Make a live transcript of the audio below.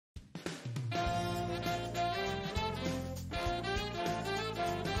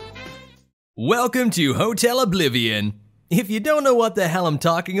Welcome to Hotel Oblivion. If you don't know what the hell I'm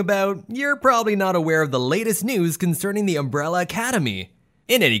talking about, you're probably not aware of the latest news concerning the Umbrella Academy.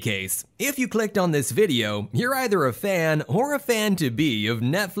 In any case, if you clicked on this video, you're either a fan or a fan-to-be of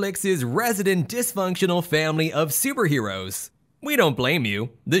Netflix's resident dysfunctional family of superheroes. We don't blame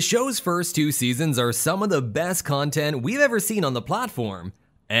you. The show's first 2 seasons are some of the best content we've ever seen on the platform.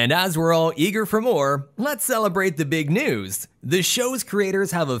 And as we're all eager for more, let's celebrate the big news. The show's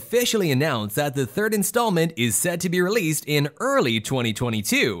creators have officially announced that the 3rd installment is set to be released in early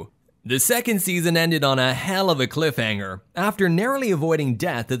 2022. The 2nd season ended on a hell of a cliffhanger. After narrowly avoiding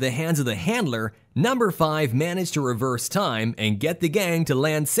death at the hands of the Handler, Number 5 managed to reverse time and get the gang to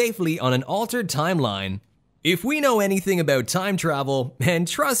land safely on an altered timeline. If we know anything about time travel, and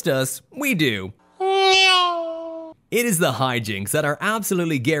trust us, we do, it is the hijinks that are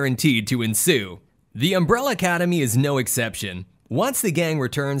absolutely guaranteed to ensue. The Umbrella Academy is no exception. Once the gang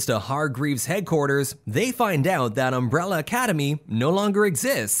returns to Hargreeves' headquarters, they find out that Umbrella Academy no longer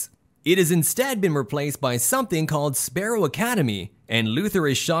exists. It has instead been replaced by something called Sparrow Academy, and Luther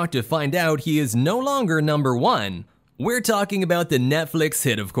is shocked to find out he is no longer number 1. We're talking about the Netflix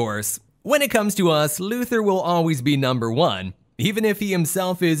hit, of course. When it comes to us, Luther will always be number 1, even if he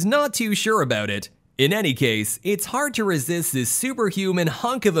himself is not too sure about it. In any case, it's hard to resist this superhuman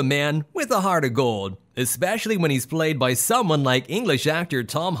hunk of a man with a heart of gold, especially when he's played by someone like English actor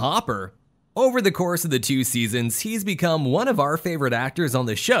Tom Hopper. Over the course of the 2 seasons, he's become one of our favorite actors on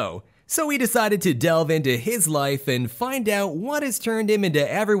the show, so we decided to delve into his life and find out what has turned him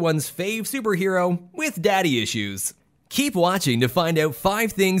into everyone's fave superhero with daddy issues. Keep watching to find out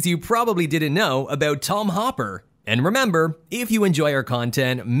 5 things you probably didn't know about Tom Hopper. And remember, if you enjoy our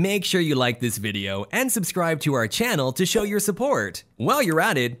content, make sure you like this video and subscribe to our channel to show your support. While you're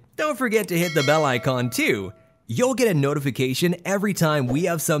at it, don't forget to hit the bell icon too. You'll get a notification every time we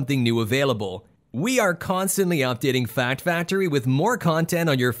have something new available. We are constantly updating Fact Factory with more content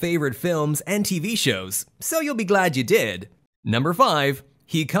on your favorite films and TV shows, so you'll be glad you did. Number 5.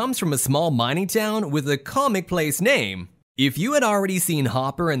 He comes from a small mining town with a comic place name. If you had already seen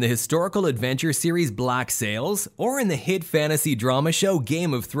Hopper in the historical adventure series Black Sails, or in the hit fantasy drama show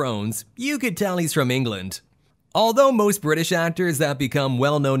Game of Thrones, you could tell he's from England. Although most British actors that become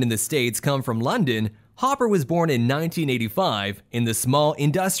well known in the States come from London, Hopper was born in 1985 in the small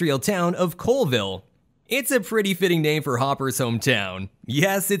industrial town of Colville. It's a pretty fitting name for Hopper's hometown.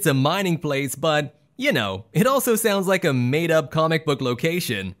 Yes, it's a mining place, but, you know, it also sounds like a made-up comic book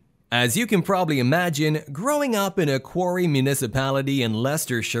location. As you can probably imagine, growing up in a quarry municipality in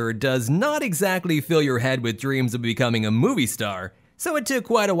Leicestershire does not exactly fill your head with dreams of becoming a movie star, so it took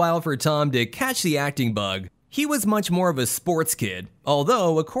quite a while for Tom to catch the acting bug. He was much more of a sports kid,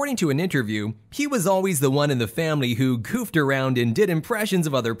 although, according to an interview, he was always the one in the family who goofed around and did impressions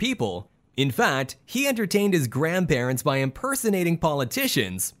of other people. In fact, he entertained his grandparents by impersonating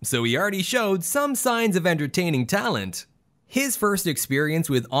politicians, so he already showed some signs of entertaining talent. His first experience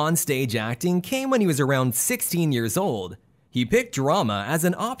with on-stage acting came when he was around 16 years old. He picked drama as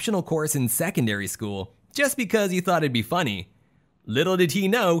an optional course in secondary school, just because he thought it'd be funny. Little did he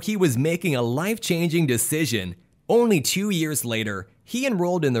know he was making a life-changing decision. Only 2 years later, he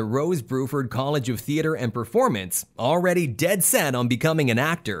enrolled in the Rose Bruford College of Theatre and Performance, already dead set on becoming an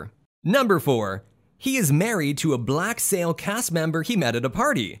actor. Number 4. He is married to a Black Sail cast member he met at a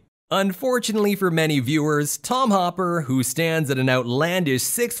party. Unfortunately for many viewers, Tom Hopper, who stands at an outlandish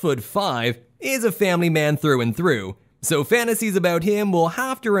 6'5", is a family man through and through, so fantasies about him will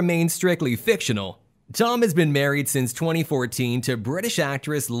have to remain strictly fictional. Tom has been married since 2014 to British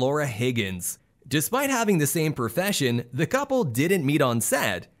actress Laura Higgins. Despite having the same profession, the couple didn't meet on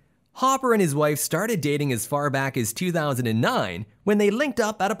set. Hopper and his wife started dating as far back as 2009 when they linked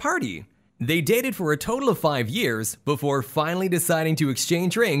up at a party. They dated for a total of 5 years before finally deciding to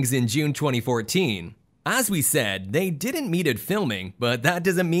exchange rings in June 2014. As we said, they didn't meet at filming, but that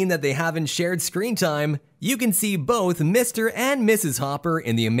doesn't mean that they haven't shared screen time. You can see both Mr. and Mrs. Hopper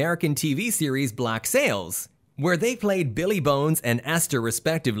in the American TV series Black Sails, where they played Billy Bones and Esther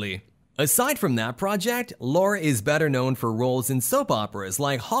respectively. Aside from that project, Laura is better known for roles in soap operas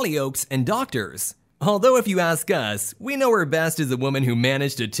like Hollyoaks and Doctors. Although if you ask us, we know her best as a woman who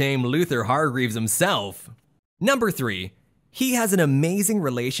managed to tame Luther Hargreeves himself. Number 3. He has an amazing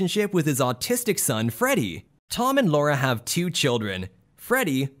relationship with his autistic son, Freddie. Tom and Laura have 2 children,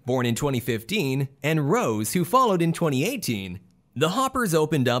 Freddie, born in 2015, and Rose, who followed in 2018. The Hoppers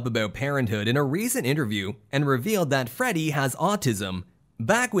opened up about parenthood in a recent interview and revealed that Freddie has autism.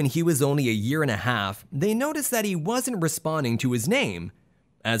 Back when he was only a year and a half, they noticed that he wasn't responding to his name.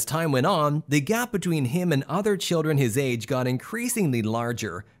 As time went on, the gap between him and other children his age got increasingly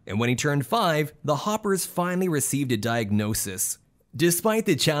larger, and when he turned 5, the Hoppers finally received a diagnosis. Despite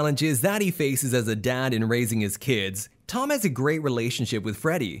the challenges that he faces as a dad in raising his kids, Tom has a great relationship with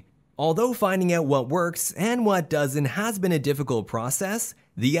Freddie. Although finding out what works and what doesn't has been a difficult process,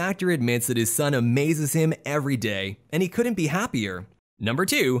 the actor admits that his son amazes him every day, and he couldn't be happier. Number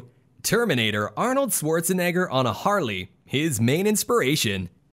 2. Terminator Arnold Schwarzenegger on a Harley, his main inspiration.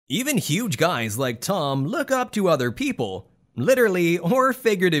 Even huge guys like Tom look up to other people, literally or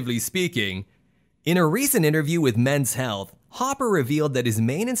figuratively speaking. In a recent interview with Men's Health, Hopper revealed that his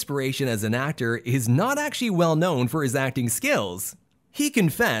main inspiration as an actor is not actually well known for his acting skills. He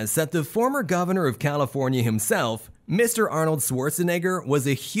confessed that the former governor of California himself, Mr. Arnold Schwarzenegger, was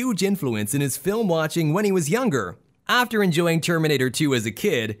a huge influence in his film watching when he was younger. After enjoying Terminator 2 as a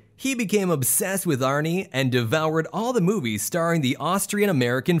kid, he became obsessed with Arnie and devoured all the movies starring the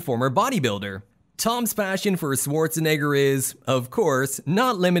Austrian-American former bodybuilder. Tom's passion for Schwarzenegger is, of course,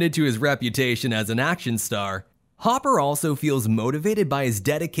 not limited to his reputation as an action star. Hopper also feels motivated by his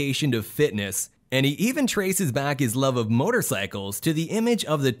dedication to fitness, and he even traces back his love of motorcycles to the image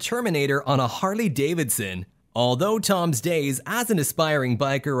of the Terminator on a Harley Davidson. Although Tom's days as an aspiring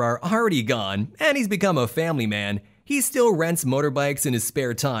biker are already gone and he's become a family man, he still rents motorbikes in his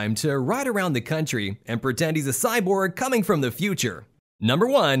spare time to ride around the country and pretend he's a cyborg coming from the future. Number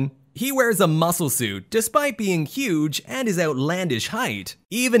 1. He wears a muscle suit despite being huge and his outlandish height.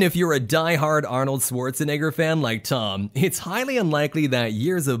 Even if you're a die-hard Arnold Schwarzenegger fan like Tom, it's highly unlikely that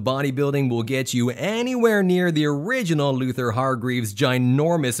years of bodybuilding will get you anywhere near the original Luther Hargreeves'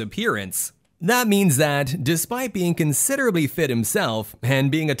 ginormous appearance. That means that, despite being considerably fit himself and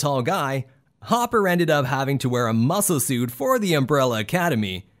being a tall guy, Hopper ended up having to wear a muscle suit for the Umbrella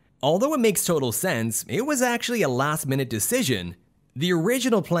Academy. Although it makes total sense, it was actually a last-minute decision. The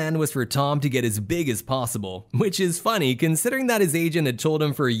original plan was for Tom to get as big as possible, which is funny considering that his agent had told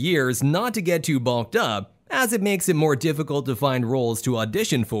him for years not to get too bulked up, as it makes it more difficult to find roles to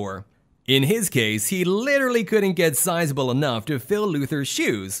audition for. In his case, he literally couldn't get sizable enough to fill Luther's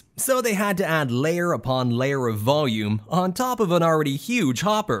shoes, so they had to add layer upon layer of volume on top of an already huge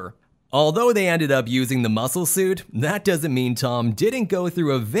Hopper. Although they ended up using the muscle suit, that doesn't mean Tom didn't go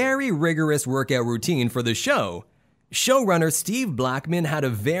through a very rigorous workout routine for the show. Showrunner Steve Blackman had a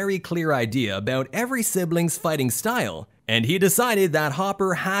very clear idea about every sibling's fighting style, and he decided that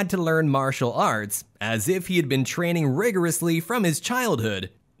Hopper had to learn martial arts, as if he had been training rigorously from his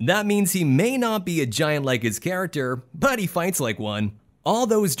childhood. That means he may not be a giant like his character, but he fights like one. All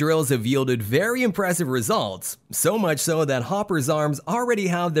those drills have yielded very impressive results, so much so that Hopper's arms already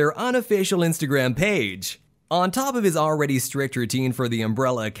have their unofficial Instagram page. On top of his already strict routine for the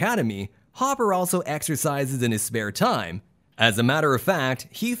Umbrella Academy, Hopper also exercises in his spare time. As a matter of fact,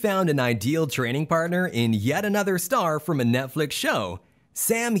 he found an ideal training partner in yet another star from a Netflix show,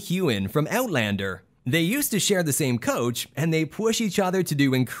 Sam Heughan from Outlander. They used to share the same coach, and they push each other to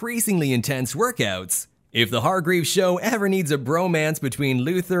do increasingly intense workouts. If the Hargreeves show ever needs a bromance between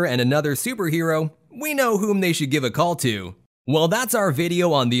Luther and another superhero, we know whom they should give a call to. Well, that's our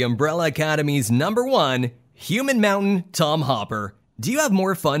video on the Umbrella Academy's number 1, Human Mountain Tom Hopper. Do you have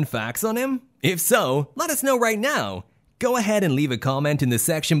more fun facts on him? If so, let us know right now. Go ahead and leave a comment in the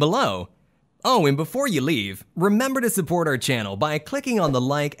section below. Oh, and before you leave, remember to support our channel by clicking on the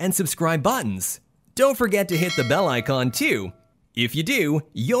like and subscribe buttons. Don't forget to hit the bell icon too. If you do,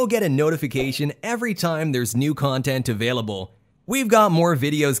 you'll get a notification every time there's new content available. We've got more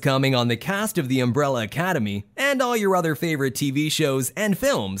videos coming on the cast of the Umbrella Academy and all your other favorite TV shows and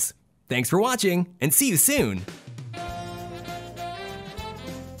films. Thanks for watching, and see you soon!